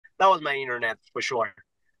that was my internet for sure.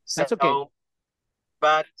 That's okay. So,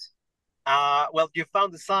 but well, you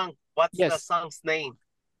found the song. What's the Yes. song's name?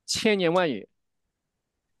 千言万语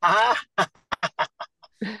，Ah,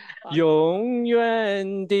 永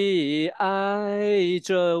远地爱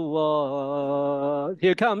着我。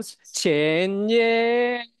Here comes 千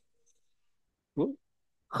言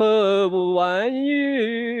和万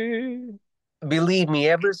语。believe me,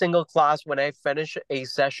 every single class when I finish a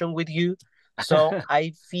session with you, so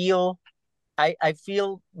I feel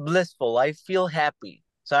blissful. I feel happy.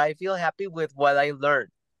 So I feel happy with what I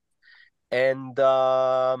learned. And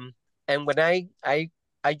when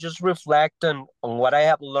I just reflect on what I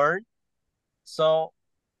have learned, so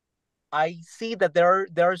I see that there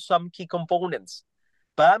are some key components,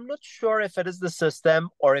 but I'm not sure if it is the system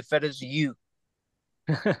or if it is you.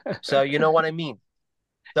 So you know what I mean.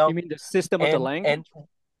 You So mean the system of the and language?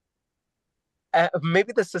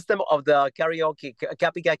 maybe the system of the karaoke,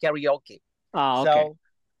 Kapika karaoke. Ah, okay.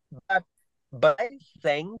 So, but I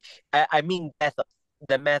think I mean method,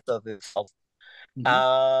 the method itself. Mhm.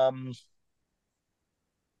 Um,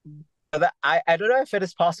 but I don't know if it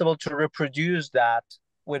is possible to reproduce that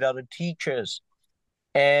with other teachers,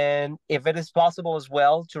 and if it is possible as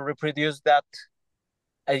well to reproduce that,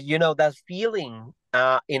 that feeling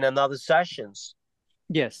in another sessions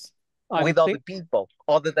Yes, I'm with other think. people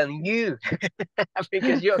other than you,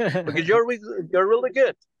 because you're really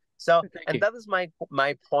good. So, Thank and you. that is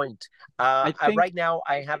my point. I think Right now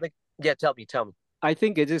I have a yeah. Tell me.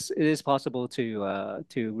 it is possible to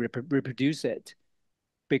reproduce it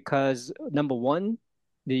because number one,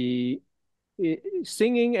 the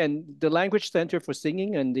singing and the language center for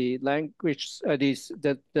singing and the language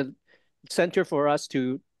the center for us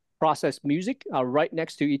to process music are right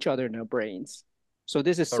next to each other in our brains. So All right.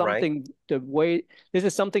 this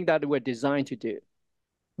is something that we're designed to do.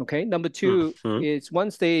 Okay. Number two Mm-hmm. is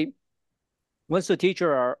once the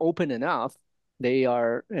teacher are open enough, they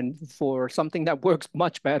are, and for something that works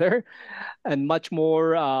much better and much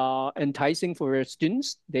more enticing for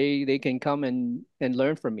students, they can come and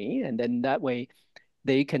learn from me, and then that way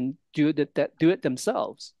they can do it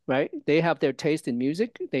themselves, right? They have their taste in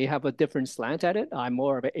music. They have a different slant at it. I'm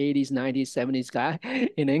more of an 80s, 90s, 70s guy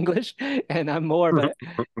in English, and I'm more of a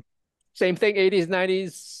same thing, 80s,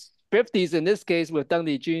 90s, 50s in this case with Deng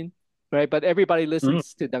Lijun, right? But everybody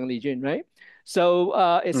listens to Deng Lijun, right? So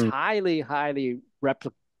it's Mm-hmm. highly, highly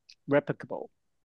replicable.